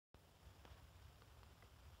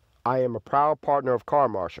I am a proud partner of Car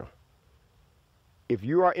Marshal. If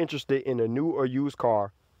you are interested in a new or used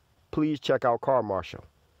car, please check out Car Marshal.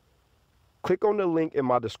 Click on the link in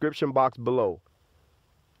my description box below.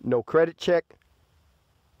 No credit check,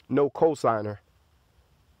 no cosigner.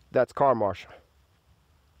 That's Car Marshal.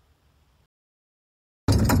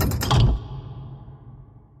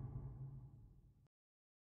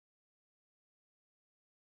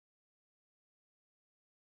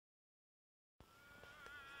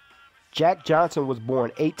 Jack Johnson was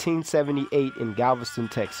born 1878 in Galveston,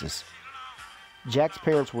 Texas. Jack's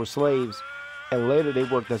parents were slaves, and later they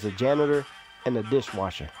worked as a janitor and a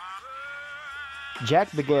dishwasher.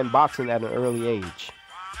 Jack began boxing at an early age.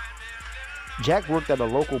 Jack worked at a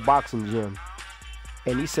local boxing gym,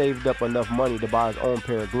 and he saved up enough money to buy his own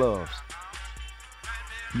pair of gloves.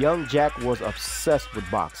 Young Jack was obsessed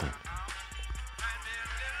with boxing.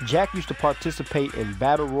 Jack used to participate in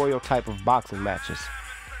battle royal type of boxing matches.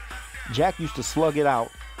 Jack used to slug it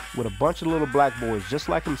out with a bunch of little black boys just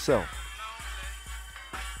like himself.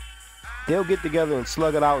 They'll get together and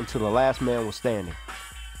slug it out until the last man was standing.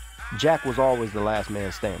 Jack was always the last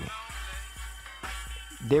man standing.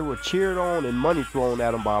 They were cheered on and money thrown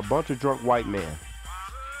at them by a bunch of drunk white men.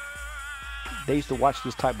 They used to watch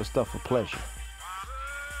this type of stuff for pleasure.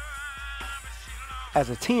 As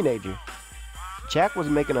a teenager, Jack was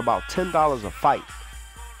making about $10 a fight.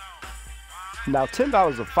 Now,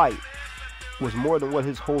 $10 a fight was more than what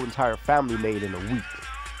his whole entire family made in a week.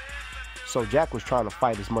 So Jack was trying to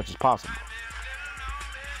fight as much as possible.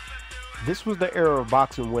 This was the era of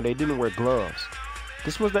boxing when they didn't wear gloves.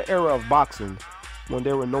 This was the era of boxing when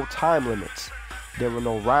there were no time limits. There were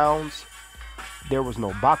no rounds. There was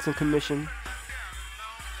no boxing commission.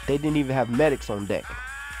 They didn't even have medics on deck.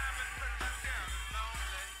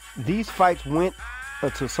 These fights went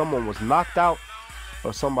until someone was knocked out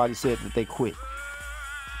or somebody said that they quit.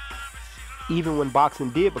 Even when boxing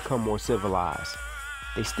did become more civilized,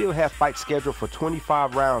 they still had fights scheduled for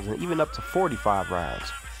 25 rounds and even up to 45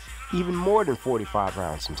 rounds. Even more than 45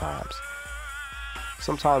 rounds sometimes.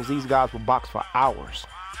 Sometimes these guys would box for hours.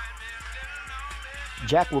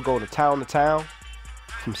 Jack would go to town,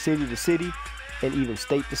 from city to city, and even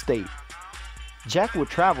state to state. Jack would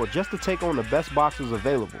travel just to take on the best boxers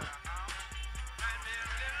available.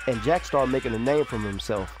 And Jack started making a name for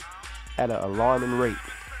himself at an alarming rate.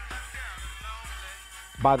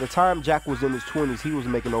 By the time Jack was in his 20s, he was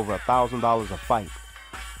making over $1,000 a fight.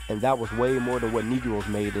 And that was way more than what Negroes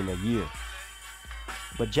made in a year.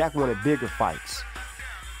 But Jack wanted bigger fights.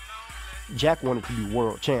 Jack wanted to be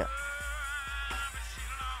world champ.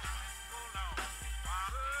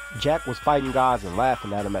 Jack was fighting guys and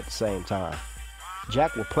laughing at him at the same time.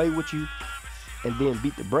 Jack will play with you and then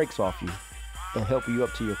beat the brakes off you and help you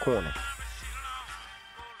up to your corner.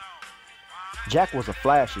 Jack was a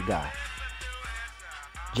flashy guy.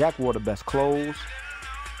 Jack wore the best clothes.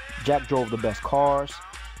 Jack drove the best cars.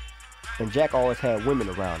 And Jack always had women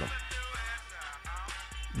around him.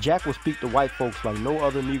 Jack would speak to white folks like no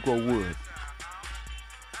other Negro would.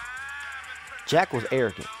 Jack was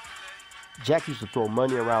arrogant. Jack used to throw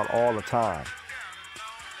money around all the time.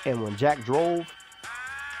 And when Jack drove,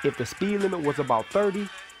 if the speed limit was about 30,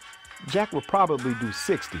 Jack would probably do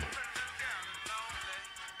 60.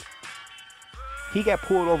 He got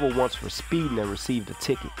pulled over once for speeding and received a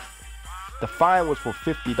ticket. The fine was for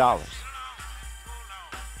 $50.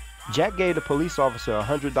 Jack gave the police officer a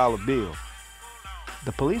 $100 bill.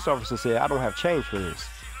 The police officer said, "I don't have change for this."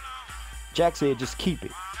 Jack said, "Just keep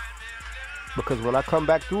it. Because when I come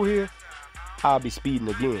back through here, I'll be speeding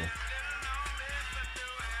again."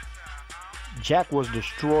 Jack was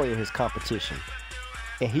destroying his competition,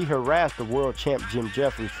 and he harassed the world champ Jim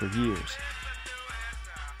Jefferies for years.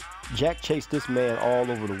 Jack chased this man all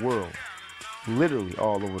over the world, literally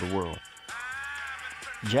all over the world.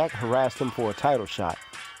 Jack harassed him for a title shot,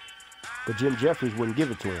 but Jim Jefferies wouldn't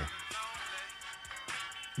give it to him.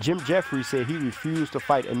 Jim Jefferies said he refused to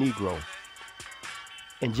fight a Negro,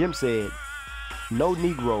 and Jim said no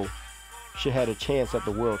Negro should have a chance at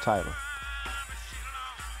the world title.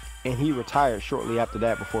 And he retired shortly after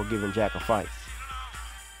that before giving Jack a fight.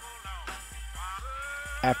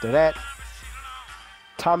 After that,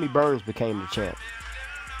 Tommy Burns became the champ.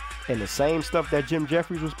 And the same stuff that Jim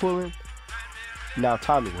Jefferies was pulling, now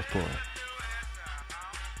Tommy was pulling.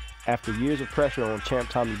 After years of pressure on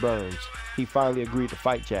champ Tommy Burns, he finally agreed to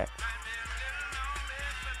fight Jack.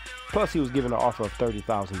 Plus, he was given an offer of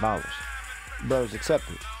 $30,000. Burns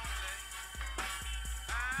accepted.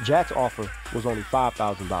 Jack's offer was only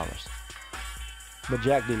 $5,000, but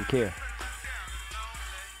Jack didn't care.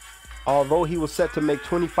 Although he was set to make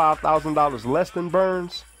 $25,000 less than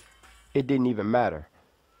Burns, it didn't even matter.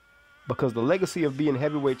 because the legacy of being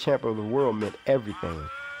heavyweight champion of the world meant everything.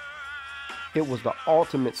 It was the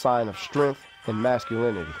ultimate sign of strength and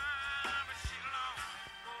masculinity.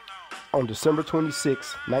 On December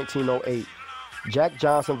 26, 1908, Jack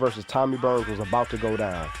Johnson versus Tommy Burns was about to go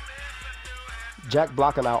down. Jack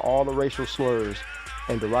blocking out all the racial slurs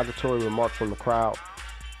and derogatory remarks from the crowd.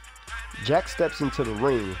 Jack steps into the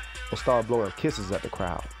ring and starts blowing kisses at the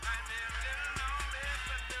crowd.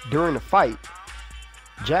 During the fight,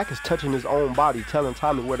 Jack is touching his own body, telling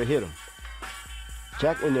Tommy where to hit him.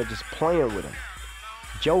 Jack in there just playing with him,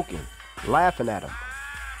 joking, laughing at him.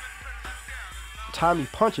 Tommy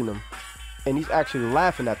punching him, and he's actually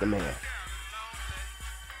laughing at the man.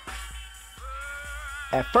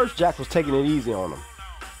 At first, Jack was taking it easy on him,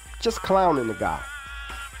 just clowning the guy.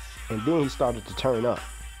 And then he started to turn up.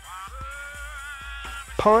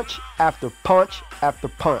 Punch after punch after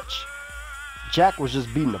punch. Jack was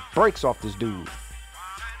just beating the brakes off this dude.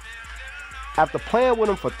 After playing with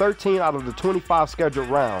him for 13 out of the 25 scheduled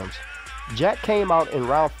rounds, Jack came out in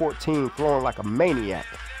round 14 throwing like a maniac.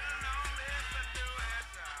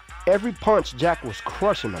 Every punch, Jack was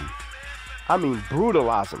crushing him. I mean,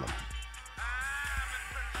 brutalizing him.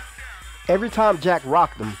 Every time Jack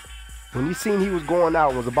rocked him, when he seen he was going out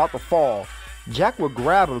and was about to fall, Jack would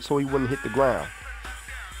grab him so he wouldn't hit the ground.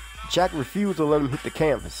 Jack refused to let him hit the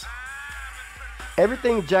canvas.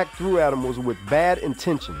 Everything Jack threw at him was with bad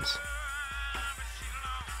intentions.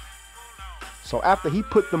 So after he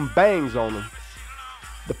put them bangs on him,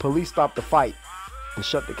 the police stopped the fight and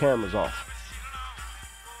shut the cameras off.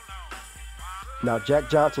 Now Jack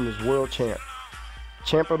Johnson is world champ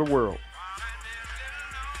of the world.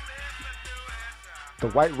 The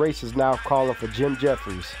white race is now calling for Jim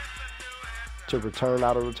Jefferies to return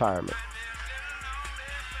out of retirement.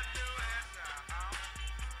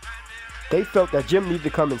 They felt that Jim needed to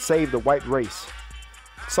come and save the white race.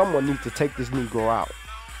 Someone needs to take this Negro out.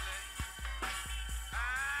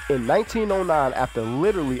 In 1909, after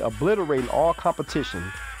literally obliterating all competition,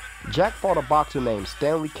 Jack fought a boxer named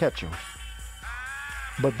Stanley Ketchel.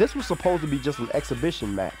 But this was supposed to be just an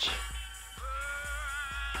exhibition match.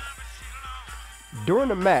 During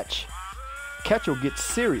the match, Ketchel gets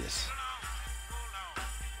serious.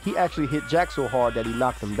 He actually hit Jack so hard that he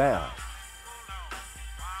knocked him down.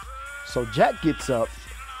 So Jack gets up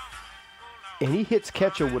and he hits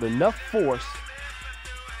Ketchel with enough force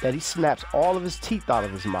that he snaps all of his teeth out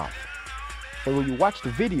of his mouth. And when you watch the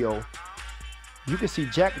video, you can see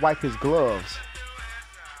Jack wipe his gloves.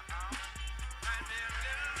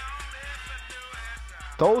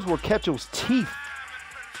 Those were Ketchel's teeth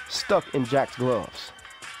stuck in Jack's gloves.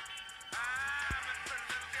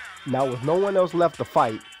 Now, with no one else left to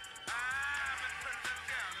fight,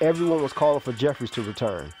 everyone was calling for Jefferies to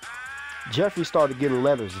return. Jefferies started getting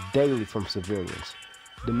letters daily from civilians.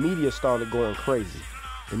 The media started going crazy.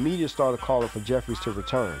 The media started calling for Jefferies to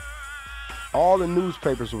return. All the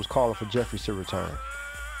newspapers was calling for Jefferies to return.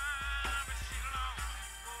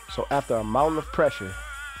 So after a mountain of pressure,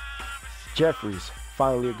 Jefferies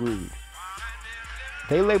finally agreed.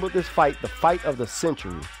 They labeled this fight the fight of the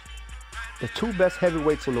century. The two best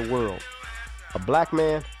heavyweights in the world, a black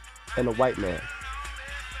man and a white man.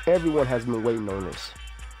 Everyone has been waiting on this.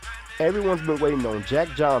 Everyone's been waiting on Jack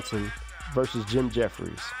Johnson versus Jim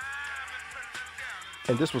Jefferies.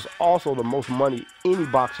 And this was also the most money any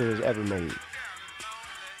boxer has ever made.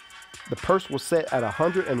 The purse was set at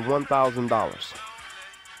 $101,000.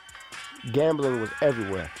 Gambling was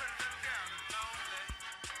everywhere.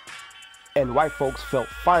 And white folks felt,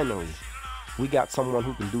 finally, we got someone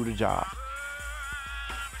who can do the job.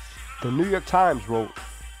 The New York Times wrote,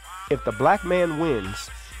 if the black man wins,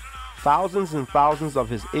 thousands and thousands of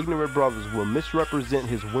his ignorant brothers will misrepresent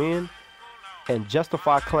his win and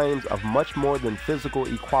justify claims of much more than physical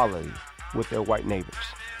equality with their white neighbors.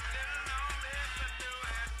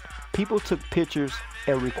 People took pictures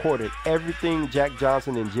and recorded everything Jack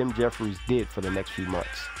Johnson and Jim Jefferies did for the next few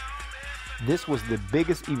months. This was the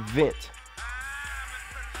biggest event.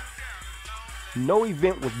 No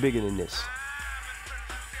event was bigger than this.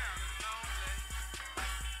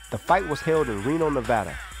 The fight was held in Reno,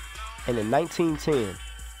 Nevada, and in 1910,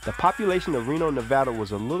 the population of Reno, Nevada was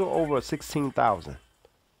a little over 16,000.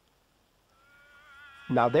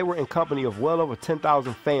 Now they were in company of well over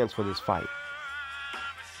 10,000 fans for this fight.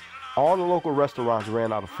 All the local restaurants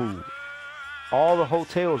ran out of food. All the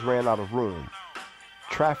hotels ran out of room.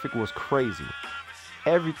 Traffic was crazy.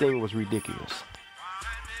 Everything was ridiculous.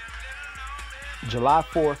 July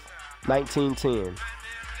 4th, 1910,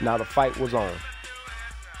 now the fight was on.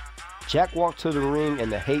 Jack walked to the ring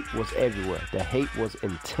and the hate was everywhere. The hate was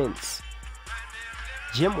intense.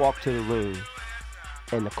 Jim walked to the ring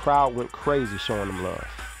and the crowd went crazy showing him love.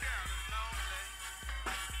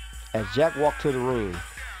 As Jack walked to the ring,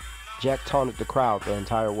 Jack taunted the crowd the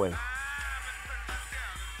entire way.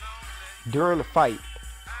 During the fight,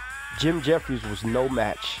 Jim Jefferies was no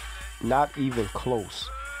match, not even close.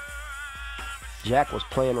 Jack was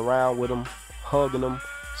playing around with him, hugging him,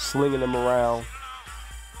 slinging him around,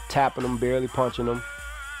 tapping him, barely punching him.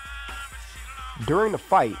 During the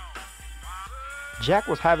fight, Jack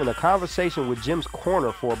was having a conversation with Jim's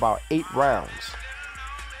corner for about 8 rounds.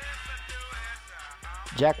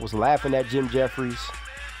 Jack was laughing at Jim Jefferies.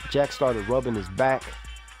 Jack started rubbing his back.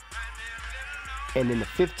 And in the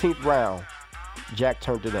 15th round, Jack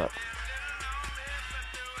turned it up.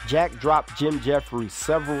 Jack dropped Jim Jefferies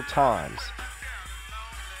several times.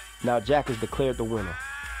 Now Jack is declared the winner.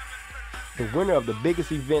 The winner of the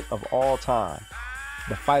biggest event of all time,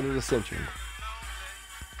 the fight of the century.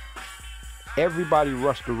 Everybody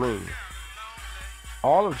rushed the ring.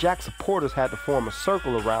 All of Jack's supporters had to form a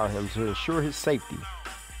circle around him to ensure his safety.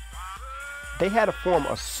 They had to form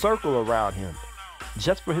a circle around him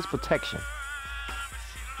just for his protection.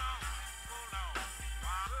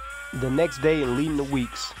 The next day and leading the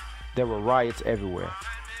weeks, there were riots everywhere.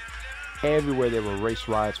 Everywhere there were race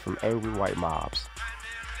riots from angry white mobs.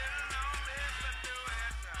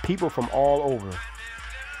 People from all over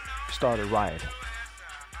started rioting.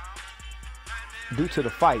 Due to the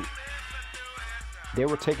fight, they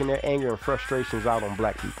were taking their anger and frustrations out on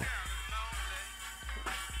black people.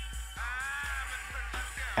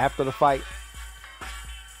 After the fight,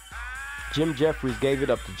 Jim Jefferies gave it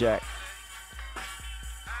up to Jack.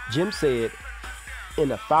 Jim said,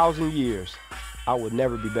 "In 1,000 years, I would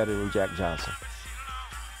never be better than Jack Johnson.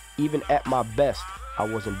 Even at my best, I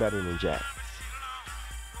wasn't better than Jack.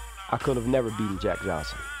 I could have never beaten Jack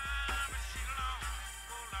Johnson."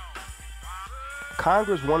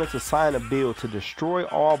 Congress wanted to sign a bill to destroy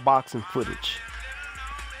all boxing footage.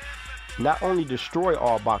 Not only destroy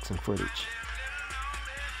all boxing footage,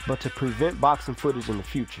 but to prevent boxing footage in the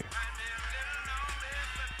future.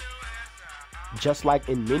 Just like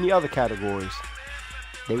in many other categories,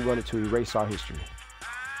 they wanted to erase our history.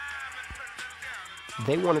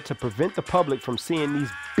 They wanted to prevent the public from seeing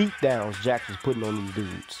these beatdowns Jack was putting on these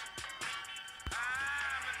dudes.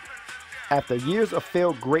 After years of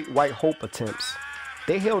failed Great White Hope attempts,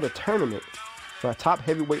 they held a tournament for top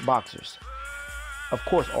heavyweight boxers. Of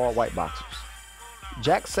course, all white boxers.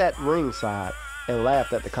 Jack sat ringside and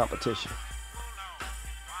laughed at the competition.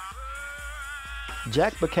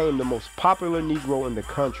 Jack became the most popular Negro in the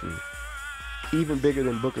country, even bigger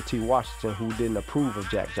than Booker T. Washington, who didn't approve of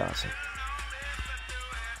Jack Johnson.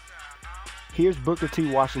 Here's Booker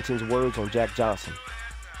T. Washington's words on Jack Johnson.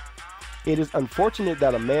 "It is unfortunate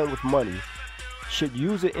that a man with money should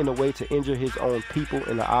use it in a way to injure his own people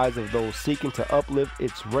in the eyes of those seeking to uplift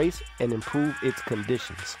its race and improve its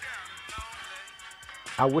conditions.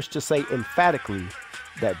 I wish to say emphatically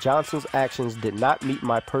that Johnson's actions did not meet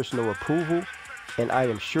my personal approval, and I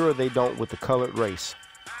am sure they don't with the colored race.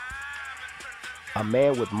 A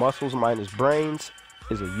man with muscles minus brains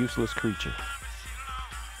is a useless creature."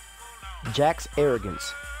 Jack's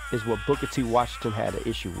arrogance is what Booker T. Washington had an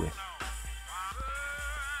issue with.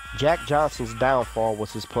 Jack Johnson's downfall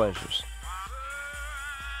was his pleasures.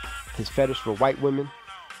 His fetish for white women,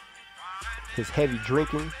 his heavy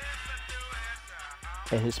drinking,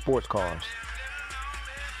 and his sports cars.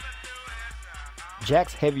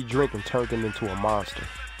 Jack's heavy drinking turned him into a monster.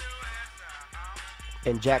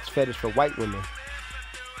 And Jack's fetish for white women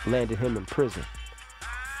landed him in prison.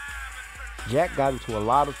 Jack got into a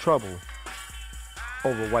lot of trouble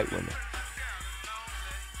over white women.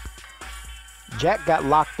 Jack got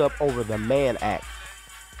locked up over the Mann Act,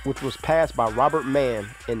 which was passed by Robert Mann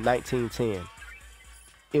in 1910.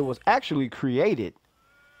 It was actually created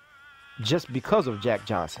just because of Jack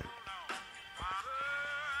Johnson.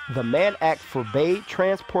 The Mann Act forbade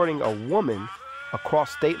transporting a woman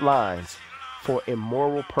across state lines for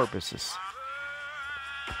immoral purposes.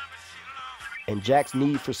 And Jack's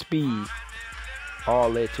need for speed all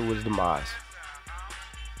led to his demise.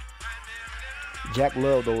 Jack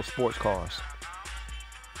loved those sports cars.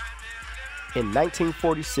 In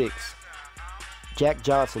 1946, Jack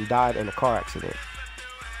Johnson died in a car accident.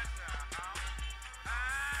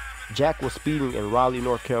 Jack was speeding in Raleigh,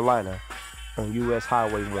 North Carolina on US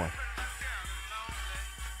Highway 1.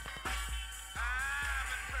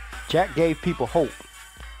 Jack gave people hope.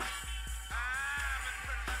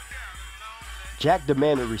 Jack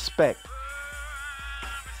demanded respect.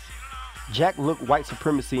 Jack looked white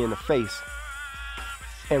supremacy in the face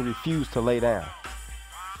and refused to lay down.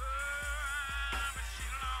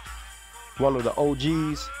 One of the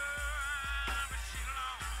OGs,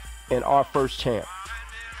 and our first champ,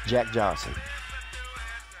 Jack Johnson.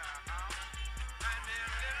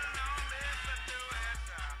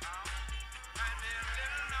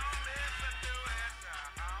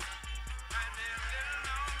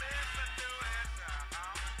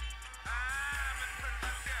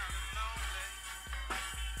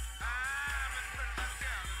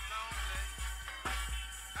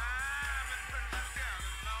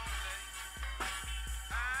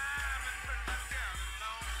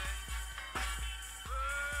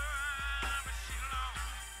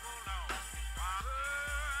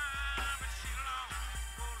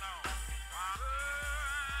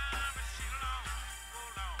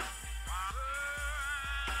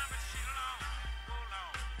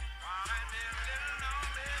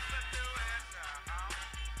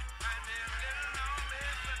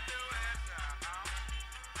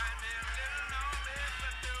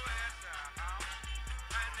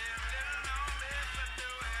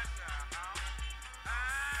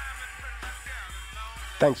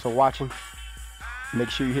 Thanks for watching.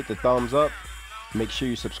 Make sure you hit the thumbs up, make sure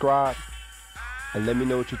you subscribe, and let me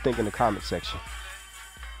know what you think in the comment section.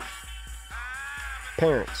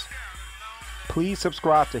 Parents, please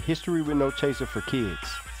subscribe to History with No Chaser for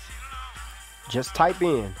Kids. Just type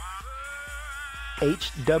in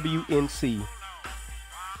HWNC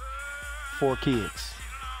for kids.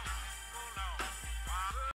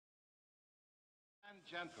 And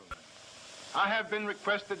gentlemen, I have been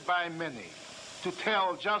requested by many to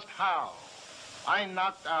tell just how I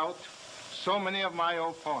knocked out so many of my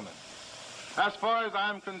opponents. As far as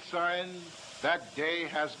I'm concerned, that day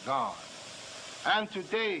has gone. And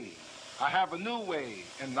today, I have a new way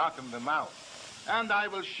in knocking them out. And I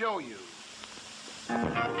will show you.